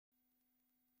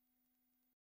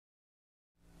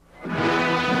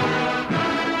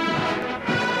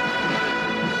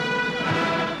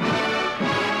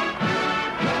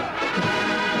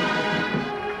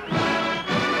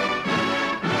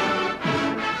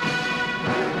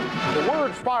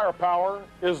Firepower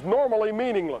is normally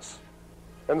meaningless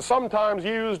and sometimes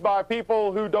used by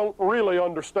people who don't really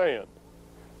understand.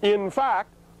 In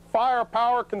fact,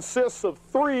 firepower consists of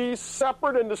three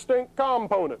separate and distinct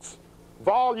components: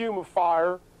 volume of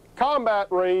fire, combat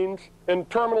range, and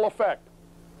terminal effect.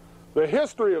 The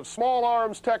history of small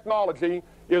arms technology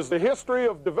is the history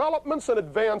of developments and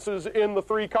advances in the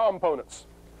three components.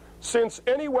 Since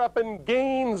any weapon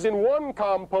gains in one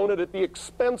component at the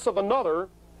expense of another,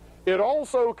 it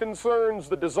also concerns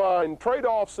the design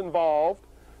trade-offs involved,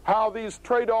 how these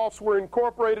trade-offs were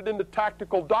incorporated into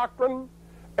tactical doctrine,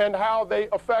 and how they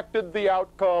affected the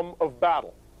outcome of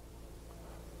battle.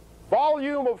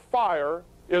 Volume of fire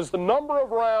is the number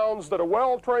of rounds that a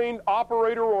well-trained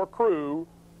operator or crew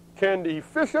can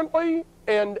efficiently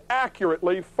and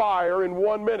accurately fire in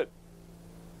 1 minute.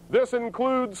 This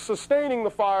includes sustaining the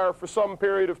fire for some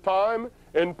period of time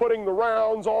and putting the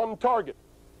rounds on target.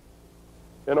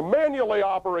 In a manually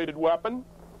operated weapon,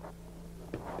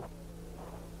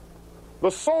 the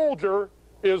soldier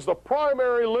is the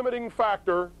primary limiting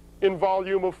factor in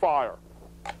volume of fire.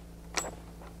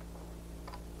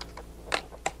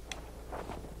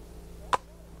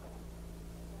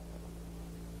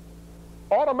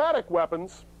 Automatic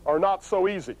weapons are not so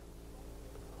easy.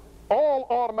 All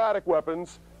automatic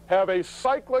weapons have a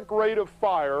cyclic rate of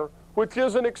fire, which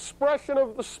is an expression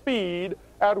of the speed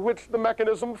at which the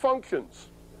mechanism functions.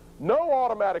 No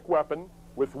automatic weapon,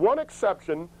 with one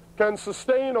exception, can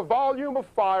sustain a volume of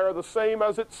fire the same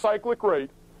as its cyclic rate,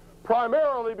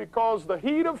 primarily because the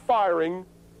heat of firing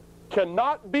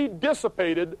cannot be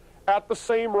dissipated at the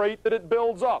same rate that it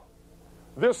builds up.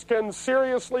 This can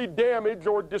seriously damage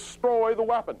or destroy the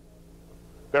weapon.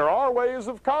 There are ways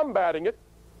of combating it,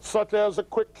 such as a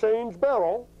quick-change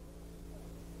barrel,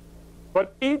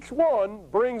 but each one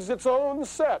brings its own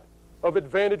set of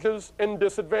advantages and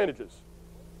disadvantages.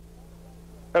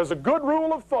 As a good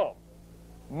rule of thumb,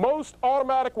 most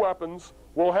automatic weapons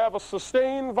will have a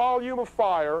sustained volume of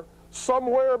fire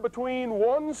somewhere between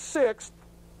 1/6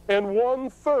 and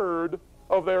 1/3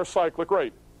 of their cyclic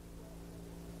rate.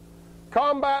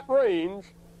 Combat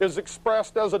range is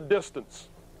expressed as a distance.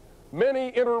 Many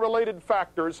interrelated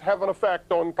factors have an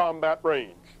effect on combat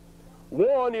range.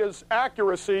 One is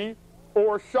accuracy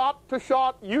or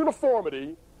shot-to-shot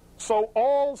uniformity, so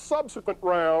all subsequent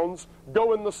rounds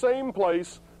go in the same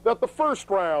place that the first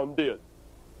round did.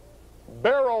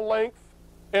 Barrel length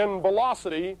and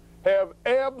velocity have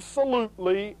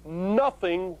absolutely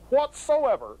nothing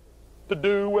whatsoever to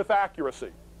do with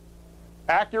accuracy.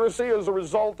 Accuracy is a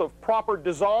result of proper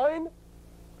design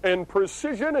and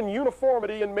precision and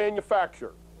uniformity in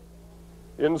manufacture.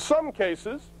 In some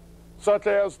cases, such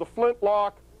as the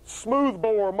flintlock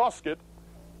smoothbore musket,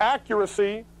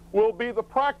 accuracy will be the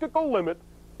practical limit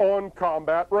on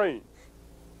combat range.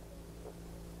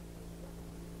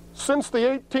 Since the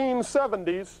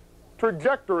 1870s,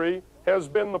 trajectory has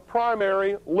been the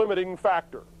primary limiting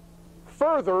factor.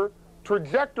 Further,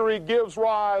 trajectory gives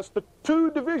rise to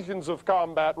two divisions of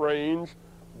combat range: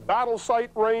 battle sight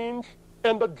range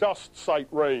and adjust sight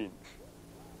range.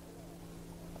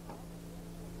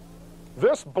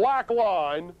 This black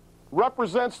line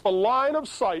represents the line of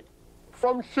sight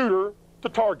from shooter to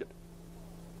target.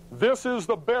 This is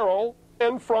the barrel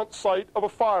and front sight of a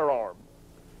firearm.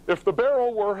 If the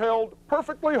barrel were held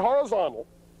perfectly horizontal,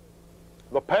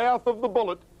 the path of the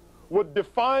bullet would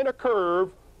define a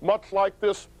curve much like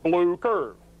this blue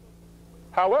curve.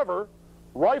 However,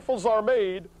 rifles are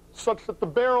made such that the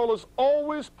barrel is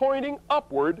always pointing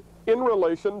upward in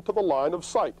relation to the line of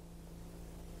sight.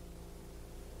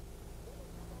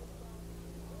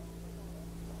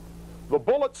 The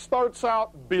bullet starts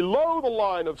out below the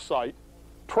line of sight,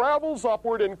 travels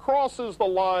upward and crosses the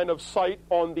line of sight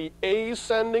on the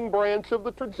ascending branch of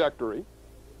the trajectory.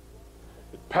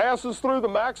 It passes through the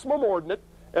maximum ordinate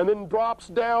and then drops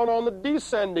down on the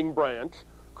descending branch,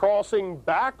 crossing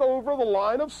back over the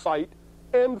line of sight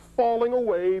and falling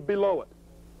away below it.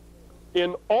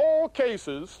 In all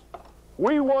cases,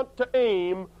 we want to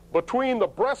aim between the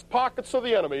breast pockets of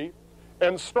the enemy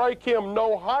and strike him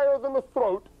no higher than the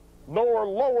throat nor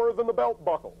lower than the belt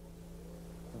buckle.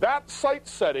 That sight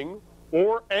setting,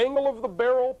 or angle of the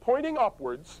barrel pointing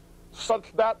upwards,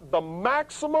 such that the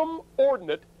maximum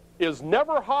ordinate is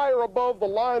never higher above the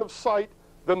line of sight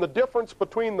than the difference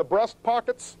between the breast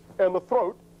pockets and the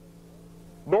throat,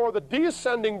 nor the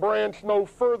descending branch no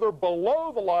further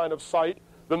below the line of sight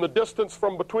than the distance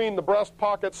from between the breast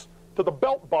pockets to the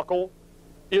belt buckle,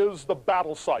 is the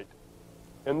battle sight.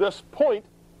 And this point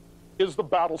is the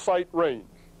battle sight range.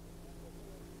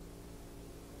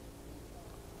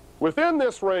 Within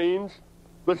this range,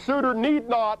 the shooter need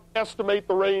not estimate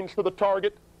the range to the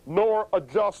target nor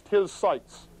adjust his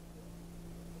sights.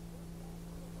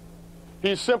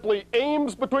 He simply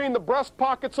aims between the breast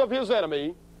pockets of his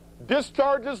enemy,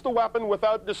 discharges the weapon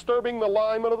without disturbing the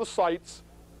alignment of the sights,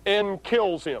 and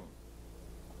kills him.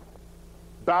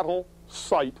 Battle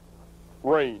sight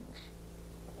range.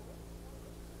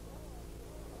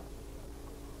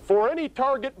 For any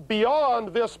target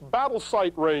beyond this battle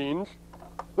sight range,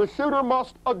 the shooter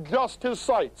must adjust his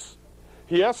sights.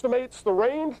 He estimates the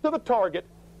range to the target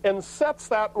and sets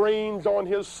that range on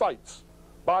his sights.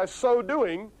 By so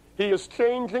doing, he is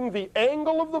changing the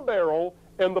angle of the barrel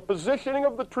and the positioning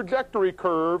of the trajectory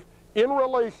curve in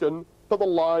relation to the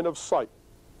line of sight.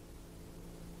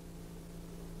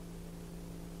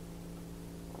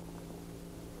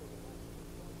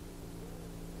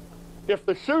 If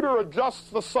the shooter adjusts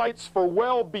the sights for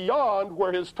well beyond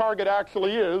where his target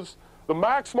actually is, the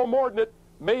maximum ordinate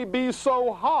may be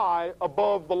so high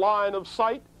above the line of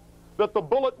sight that the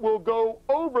bullet will go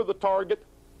over the target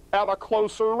at a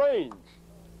closer range.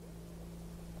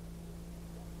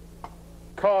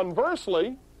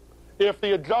 Conversely, if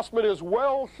the adjustment is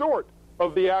well short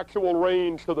of the actual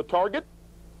range to the target,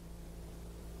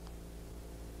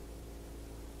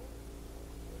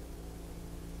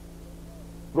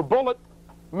 the bullet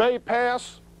may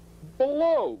pass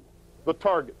below the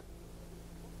target.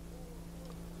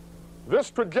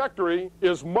 This trajectory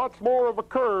is much more of a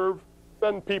curve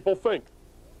than people think.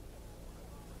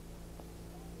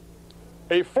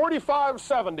 A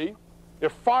 .45-70,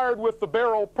 if fired with the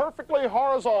barrel perfectly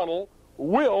horizontal,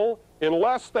 will, in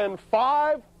less than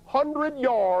 500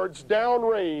 yards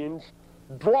downrange,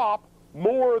 drop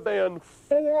more than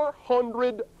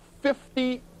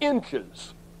 450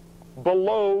 inches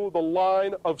below the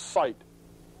line of sight.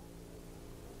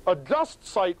 Adjust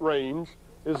sight range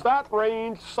is that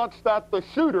range such that the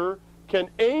shooter can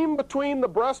aim between the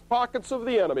breast pockets of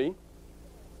the enemy,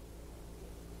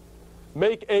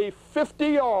 make a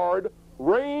 50-yard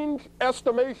range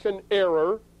estimation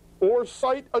error or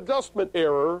sight adjustment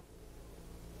error,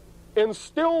 and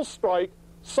still strike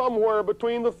somewhere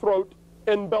between the throat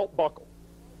and belt buckle.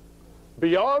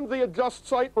 Beyond the adjust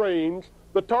sight range,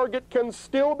 the target can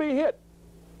still be hit.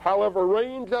 However,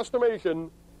 range estimation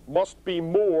must be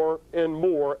more and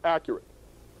more accurate.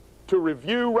 To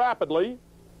review rapidly,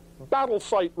 battle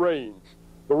sight range,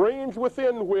 the range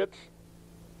within which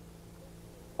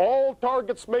all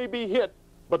targets may be hit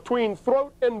between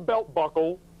throat and belt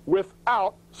buckle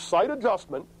without sight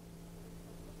adjustment,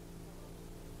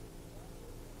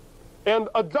 and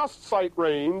adjust sight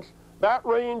range, that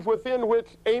range within which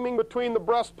aiming between the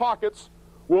breast pockets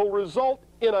will result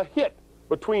in a hit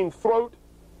between throat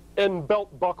and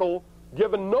belt buckle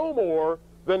given no more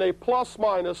than a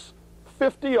plus-minus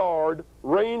 50-yard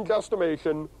range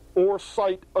estimation or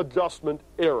sight adjustment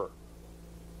error.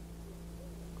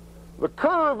 The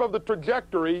curve of the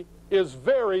trajectory is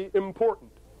very important.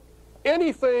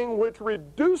 Anything which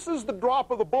reduces the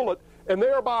drop of the bullet and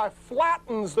thereby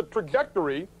flattens the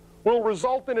trajectory will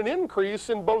result in an increase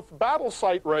in both battle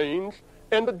sight range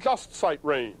and adjust sight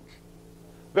range.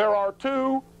 There are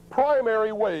two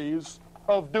primary ways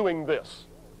of doing this.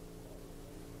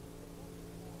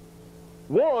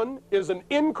 One is an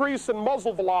increase in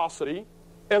muzzle velocity,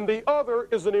 and the other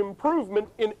is an improvement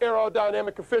in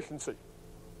aerodynamic efficiency.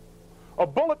 A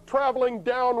bullet traveling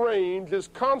downrange is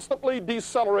constantly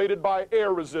decelerated by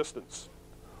air resistance.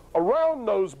 A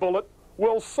round-nosed bullet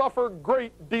will suffer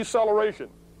great deceleration.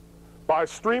 By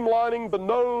streamlining the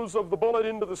nose of the bullet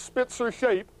into the Spitzer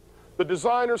shape, the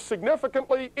designer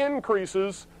significantly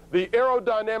increases the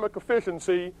aerodynamic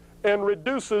efficiency and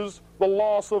reduces the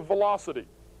loss of velocity.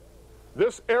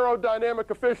 This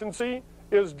aerodynamic efficiency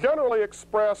is generally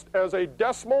expressed as a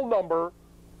decimal number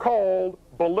called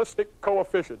ballistic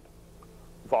coefficient.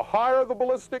 The higher the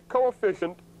ballistic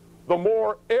coefficient, the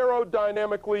more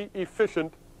aerodynamically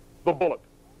efficient the bullet.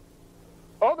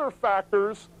 Other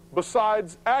factors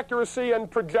besides accuracy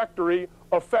and trajectory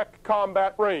affect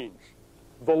combat range.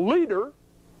 The leader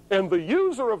and the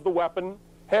user of the weapon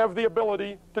have the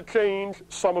ability to change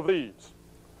some of these.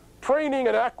 Training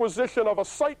and acquisition of a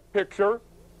sight picture,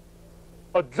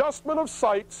 adjustment of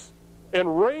sights,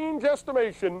 and range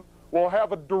estimation will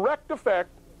have a direct effect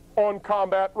on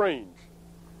combat range.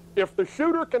 If the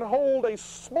shooter can hold a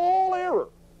small error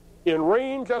in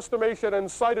range estimation and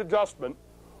sight adjustment,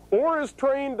 or is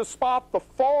trained to spot the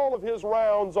fall of his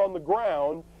rounds on the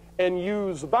ground and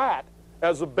use that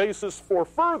as a basis for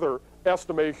further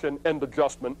estimation and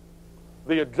adjustment,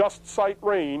 the adjust sight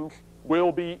range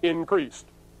will be increased.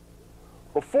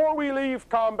 Before we leave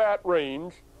combat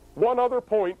range, one other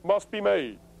point must be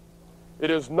made.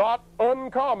 It is not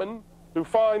uncommon to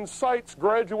find sights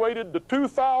graduated to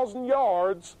 2,000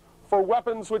 yards for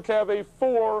weapons which have a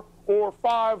 400 or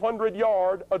 500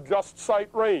 yard adjust sight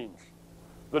range.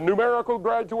 The numerical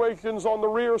graduations on the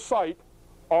rear sight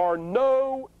are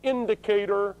no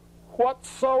indicator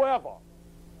whatsoever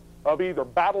of either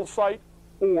battle sight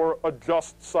or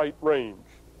adjust sight range.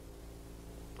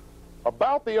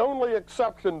 About the only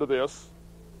exception to this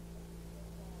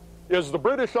is the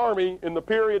British Army in the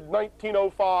period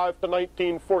 1905 to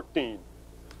 1914.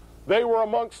 They were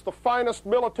amongst the finest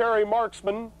military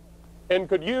marksmen and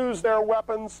could use their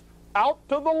weapons out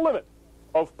to the limit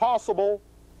of possible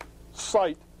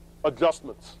sight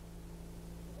adjustments.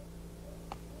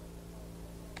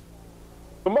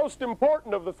 The most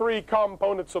important of the three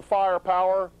components of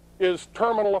firepower is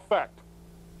terminal effect.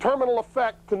 Terminal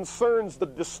effect concerns the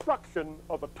destruction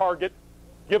of a target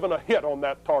given a hit on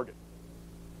that target.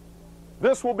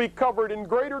 This will be covered in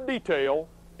greater detail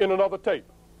in another tape.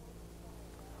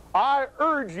 I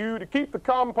urge you to keep the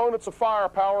components of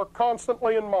firepower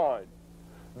constantly in mind.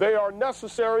 They are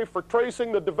necessary for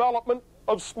tracing the development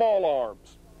of small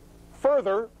arms.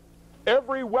 Further,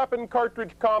 every weapon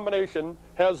cartridge combination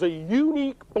has a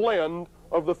unique blend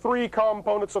of the three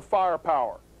components of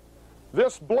firepower.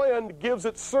 This blend gives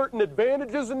it certain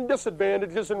advantages and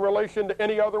disadvantages in relation to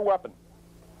any other weapon.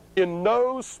 In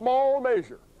no small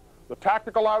measure, the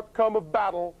tactical outcome of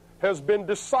battle has been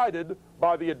decided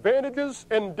by the advantages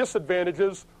and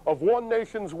disadvantages of one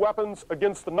nation's weapons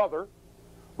against another,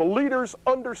 the leader's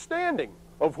understanding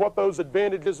of what those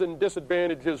advantages and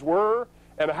disadvantages were,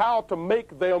 and how to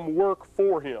make them work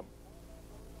for him.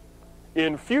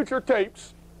 In future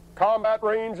tapes, combat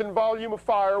range and volume of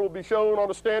fire will be shown on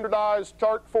a standardized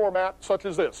chart format such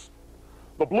as this.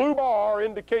 The blue bar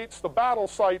indicates the battle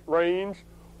sight range,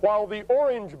 while the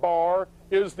orange bar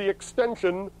is the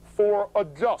extension for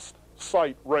adjust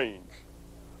sight range.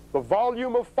 The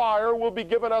volume of fire will be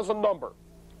given as a number.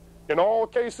 In all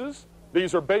cases,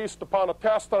 these are based upon a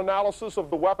test analysis of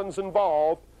the weapons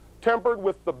involved, tempered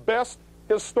with the best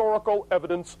historical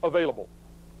evidence available.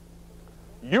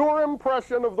 Your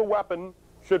impression of the weapon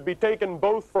should be taken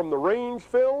both from the range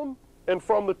film and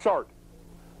from the chart.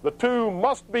 The two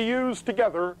must be used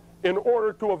together in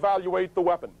order to evaluate the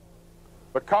weapon.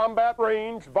 The combat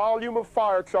range volume of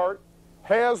fire chart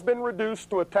has been reduced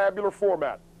to a tabular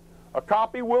format. A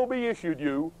copy will be issued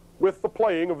you with the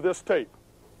playing of this tape.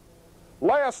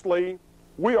 Lastly,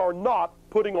 we are not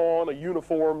putting on a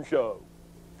uniform show.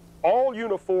 All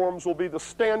uniforms will be the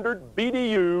standard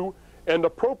BDU, and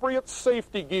appropriate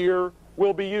safety gear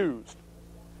will be used.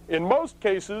 In most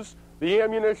cases, the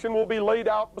ammunition will be laid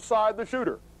out beside the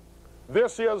shooter.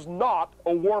 This is not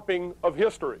a warping of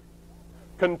history.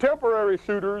 Contemporary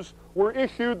shooters were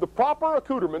issued the proper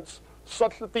accoutrements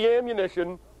such that the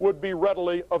ammunition would be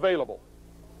readily available.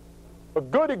 A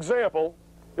good example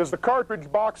is the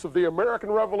cartridge box of the American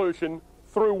Revolution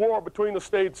through War Between the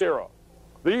States era.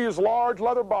 These large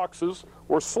leather boxes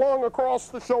were slung across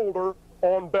the shoulder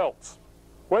on belts.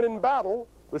 When in battle,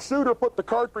 the shooter put the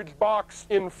cartridge box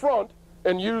in front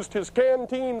and used his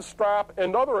canteen strap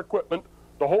and other equipment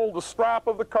to hold the strap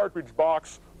of the cartridge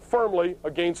box firmly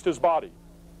against his body.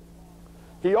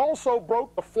 He also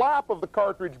broke the flap of the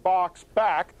cartridge box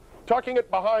back, tucking it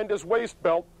behind his waist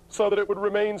belt so that it would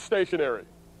remain stationary.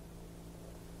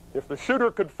 If the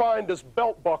shooter could find his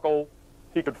belt buckle,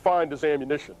 he could find his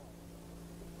ammunition.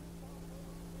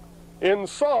 In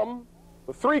sum,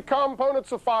 the three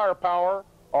components of firepower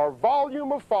are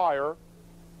volume of fire,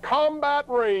 combat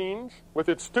range with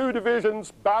its two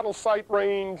divisions, battle sight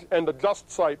range and adjust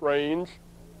sight range,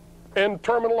 and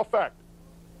terminal effect.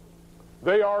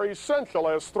 They are essential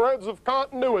as threads of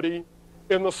continuity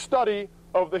in the study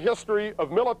of the history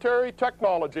of military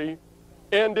technology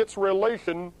and its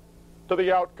relation to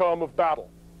the outcome of battle.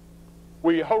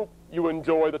 We hope you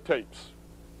enjoy the tapes.